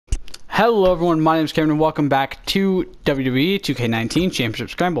Hello everyone, my name is Kevin and welcome back to WWE 2K19 Championship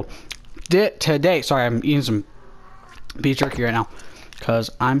Scramble. Today, sorry, I'm eating some beef jerky right now because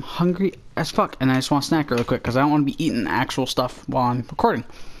I'm hungry as fuck and I just want to snack really quick because I don't want to be eating actual stuff while I'm recording.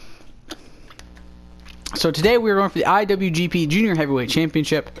 So today we're going for the IWGP Junior Heavyweight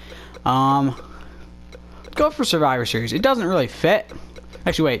Championship. Go for Survivor Series. It doesn't really fit.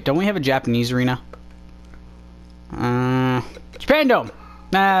 Actually, wait, don't we have a Japanese arena? Japan Dome.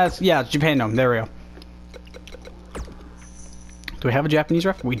 Yeah, it's Japan Dome. There we go. Do we have a Japanese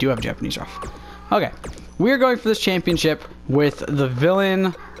ref? We do have a Japanese ref. Okay. We're going for this championship with the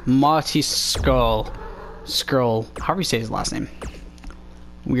villain Marty Scurll. However you say his last name.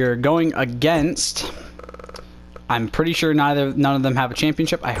 We are going against... I'm pretty sure none of them have a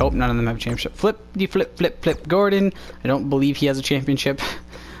championship. I hope none of them have a championship. Flip Gordon. I don't believe he has a championship.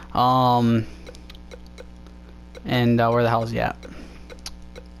 And where the hell is he at?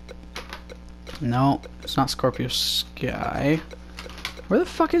 No, it's not Scorpio Sky. Where the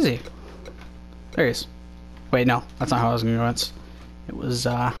fuck is he? There he is. Wait, no, that's not how I was gonna go. It was,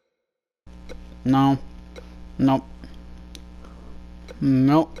 no. Nope.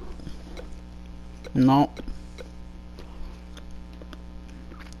 Nope. Nope.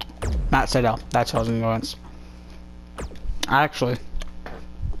 Matt Seidel. That's how I was gonna go against. Actually,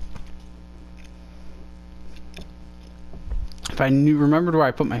 if I remembered where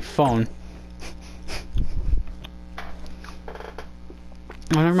I put my phone.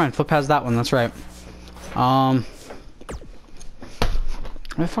 Oh, never mind. Flip has that one. That's right. Where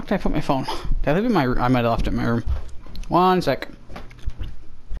the fuck did I put my phone? Did I leave it in my room? I might have left it in my room. One sec.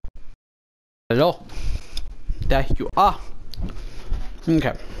 Hello. There you are.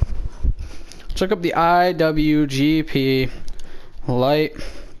 Okay. Let's look up the IWGP light.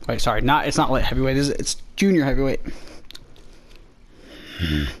 Wait, sorry. It's not light heavyweight, is it? It's junior heavyweight.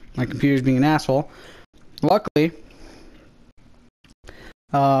 My computer's being an asshole. Luckily,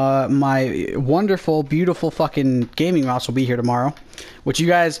 my wonderful, beautiful fucking gaming mouse will be here tomorrow, which you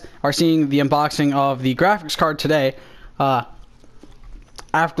guys are seeing the unboxing of the graphics card today.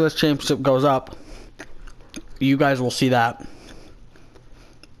 After this championship goes up, you guys will see that.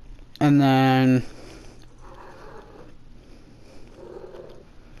 And then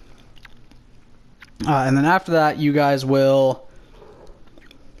after that, you guys will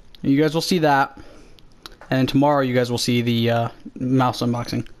see that. And tomorrow you guys will see the mouse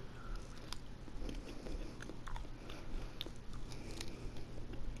unboxing.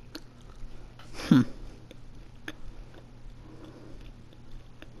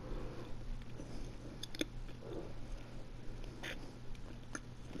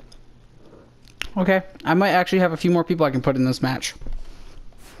 Okay, I might actually have a few more people I can put in this match.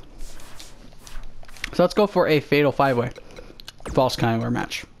 So let's go for a Fatal 5-Way. False Count Anywhere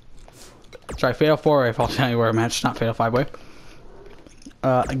match. Sorry, Fatal 4-Way, False Count Anywhere match, not Fatal 5-Way.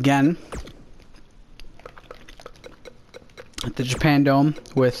 Again, at the Japan Dome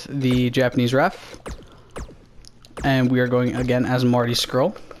with the Japanese ref. And we are going again as Marty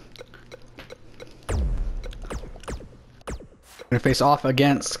Scurll. I'm gonna face off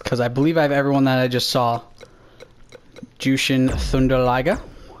against, because I believe I have everyone that I just saw. Jushin Thunder Liger.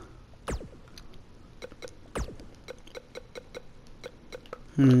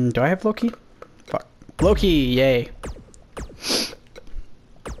 Do I have Loki? Fuck. Loki, yay.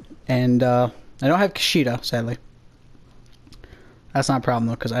 And I don't have Kushida, sadly. That's not a problem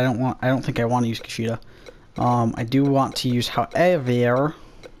though, because I don't think I want to use Kushida. I do want to use, however,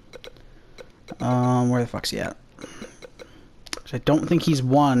 where the fuck's he at? I don't think he's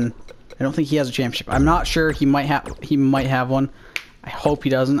won. I don't think he has a championship. I'm not sure. He might have one. I hope he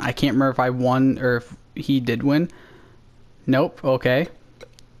doesn't. I can't remember if I won or if he did win. Nope. Okay.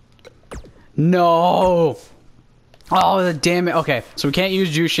 No. Oh, damn it. Okay, so we can't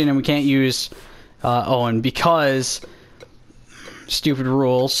use Jushin and we can't use Owen because stupid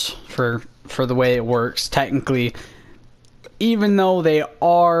rules for the way it works. Technically, even though they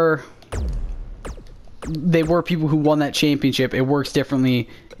were people who won that championship, it works differently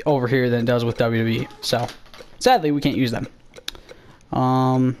over here than it does with WWE. So, sadly, we can't use them.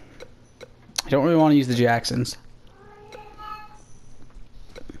 I don't really want to use the Jacksons.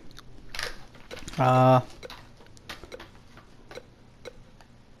 You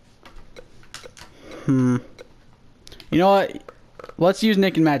know what? Let's use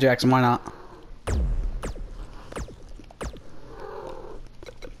Nick and Matt Jackson. Why not?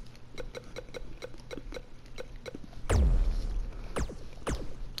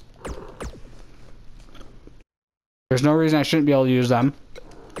 There's no reason I shouldn't be able to use them.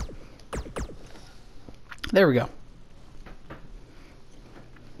 There we go.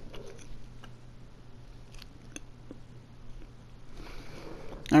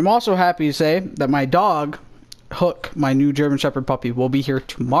 I'm also happy to say that my dog, Hook, my new German Shepherd puppy, will be here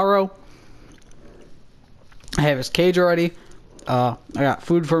tomorrow. I have his cage already. I got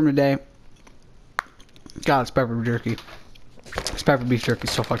food for him today. God, it's pepper jerky. This pepper beef jerky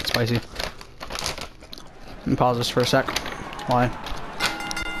is so fucking spicy. Let me pause this for a sec. Why?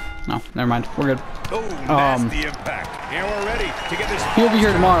 No, never mind. We're good. Oh, nasty impact. And we're ready to get this. He'll be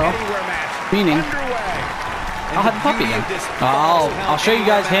here tomorrow. Meaning, I'll have a puppy again. I'll show you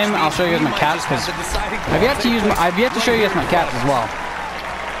guys him. I'll show you guys my cats because I've yet to show you guys my cats as well.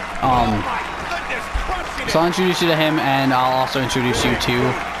 So I'll introduce you to him, and I'll also introduce you to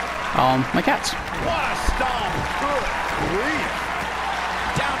my cats. What a stomp! Good grief!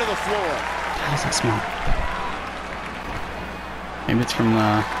 Down to the floor. How does that smell? Maybe it's from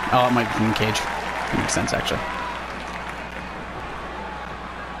the... Oh, it might be from the cage. That makes sense, actually.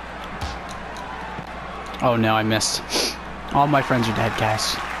 Oh no, I missed. All my friends are dead,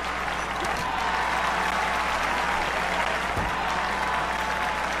 guys.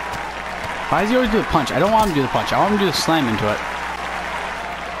 Why does he always do the punch? I don't want him to do the punch. I want him to do the slam into it.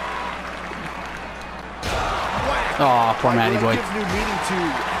 Oh, poor Matty boy.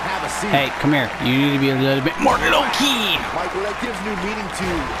 Hey, come here. You need to be a little bit more low-key. Michael, that gives new meaning to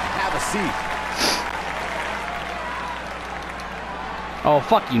have a seat. Oh,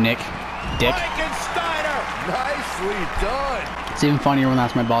 fuck you, Nick. Dick. Nicely done. It's even funnier when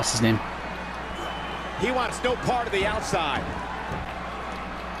that's my boss's name. He wants no part of the outside.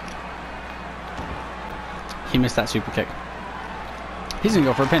 He missed that super kick. He's gonna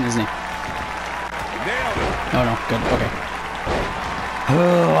go for a pin, isn't he? Nailed it. Oh no, good, okay.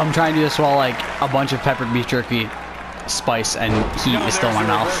 Oh, I'm trying to do this while like a bunch of peppered beef jerky, spice, and heat is still in my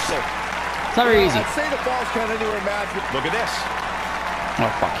mouth. It's not very easy. I'd say the Falls Count Anywhere match. Look at this. Oh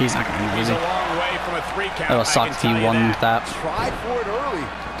fuck, he's not gonna be easy. He's a long way from a 3 count. That'll suck if he won with that. Tried for it early.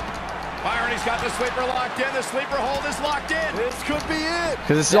 Byron, he's got the sleeper locked in. The sleeper hold is locked in. This could be it.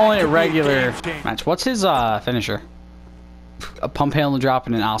 Because it's only a regular match. What's his finisher? A pump handle drop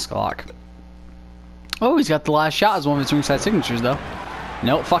and an Oscar lock. Oh, he's got the last shot as one of his ringside signatures, though.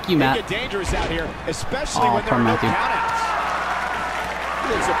 Nope, fuck you, Matt. They get dangerous out here, especially when there are no countouts.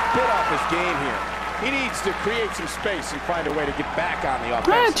 He's a bit off his game here. He needs to create some space and find a way to get back on the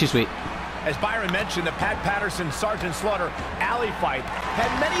offense. Too sweet. As Byron mentioned, the Pat Patterson Sergeant Slaughter alley fight had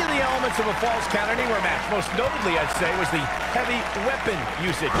many of the elements of a Falls Count Anywhere match. Most notably, I'd say, was the heavy weapon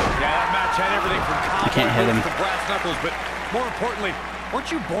usage. Yeah, that match had everything from combos to brass knuckles, but more importantly, weren't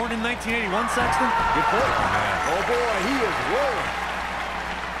you born in 1981, Saxton? Good point, man. Oh boy, he is rolling.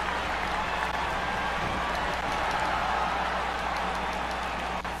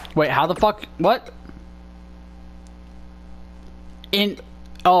 Wait, how the fuck? What?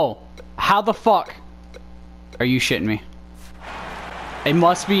 Oh, how the fuck? Are you shitting me? It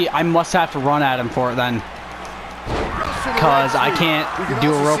must be, I must have to run at him for it then. Because I can't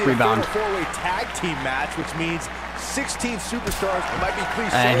do a rope rebound. Four-way tag team match, which means 16 superstars might be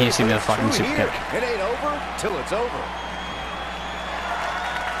pleased. And he's gonna be a fucking super kick. It ain't over till it's over.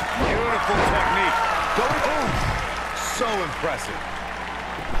 Beautiful technique. So impressive.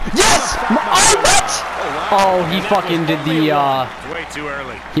 Yes! Oh, what? Oh, he fucking did the, way too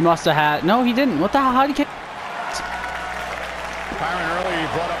early. He must have had... No, he didn't. What the hell? How'd he kick? Byron, earlier you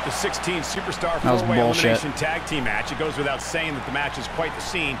brought up the 16 superstar four-way elimination tag team match. It goes without saying that the match is quite the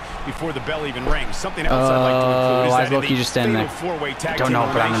scene before the bell even rings. Something else I'd like to include is that in just standing there? Four-way tag Don't know,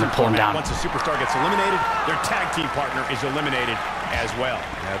 but I'm gonna pull him down. Once a superstar gets eliminated, their tag team partner is eliminated as well.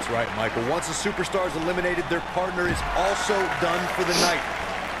 That's right, Michael. Once a superstar is eliminated, their partner is also done for the night.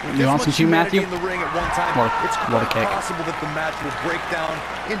 You want some too, Matthew? In the ring at one time, it's what a kick. possible that the match will break down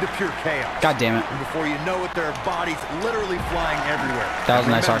into pure chaos. God damn it. And before you know it, there are bodies literally flying everywhere. That was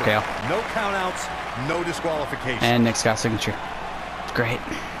a nice RKO. No countouts, no disqualification. And Nick's got a signature. Great.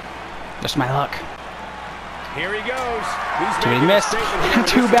 Just my luck. Here he goes. Too bad you missed.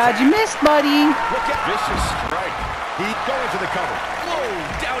 Too bad you missed, buddy. Look at vicious strike. He's going to the cover. Whoa,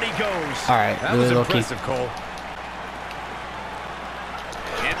 down he goes. All right, that was impressive, Cole.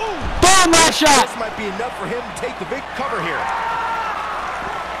 Boom, that shot! This might be enough for him to take the big cover here.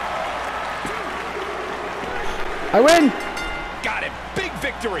 I win! Got it. Big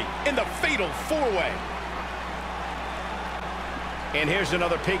victory in the fatal four-way. And here's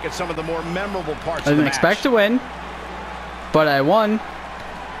another peek at some of the more memorable parts of the match. I didn't expect to win, but I won.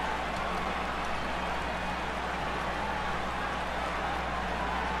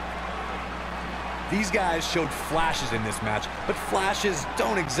 These guys showed flashes in this match, but flashes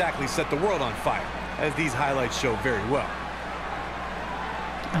don't exactly set the world on fire, as these highlights show very well.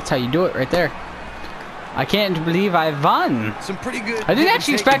 That's how you do it right there. I can't believe I won. Some pretty good. I didn't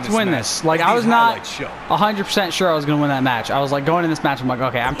actually expect to win this. Like, I was not 100% sure I was going to win that match. I was like, going in this match, I'm like,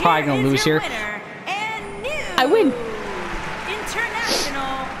 okay, I'm probably going to lose here. I win.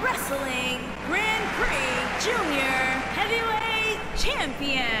 International Wrestling Grand Prix Junior Heavyweight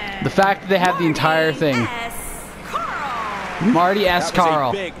Champion. The fact that they had the entire thing. Marty S.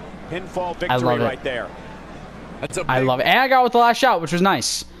 Carl. Big pinfall victory I love it. right there. I love it. And I got with the last shot, which was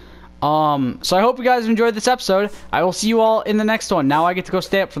nice. So I hope you guys enjoyed this episode. I will see you all in the next one. Now I get to go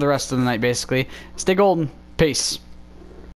stay up for the rest of the night, basically. Stay golden. Peace.